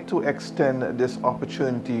would like to extend this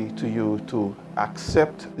opportunity to you to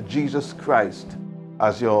accept Jesus Christ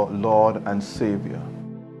as your Lord and Savior.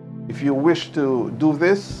 If you wish to do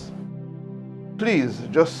this, please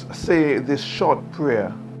just say this short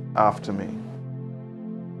prayer after me.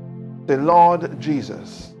 Say, Lord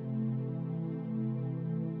Jesus,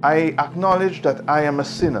 I acknowledge that I am a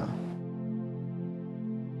sinner,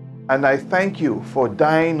 and I thank you for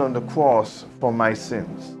dying on the cross for my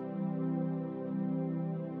sins.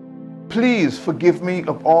 Please forgive me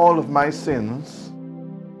of all of my sins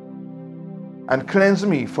and cleanse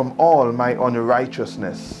me from all my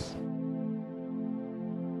unrighteousness.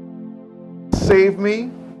 Save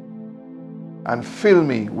me and fill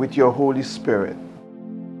me with your Holy Spirit.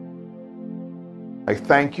 I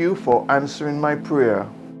thank you for answering my prayer,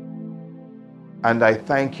 and I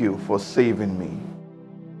thank you for saving me.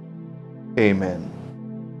 Amen.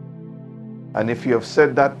 And if you have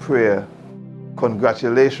said that prayer,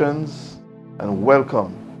 congratulations and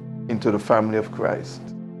welcome into the family of Christ.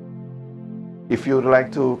 If you would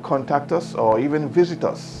like to contact us or even visit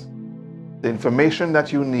us, the information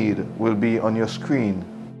that you need will be on your screen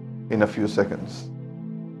in a few seconds.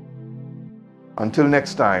 Until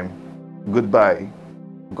next time, goodbye.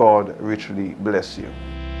 God richly bless you.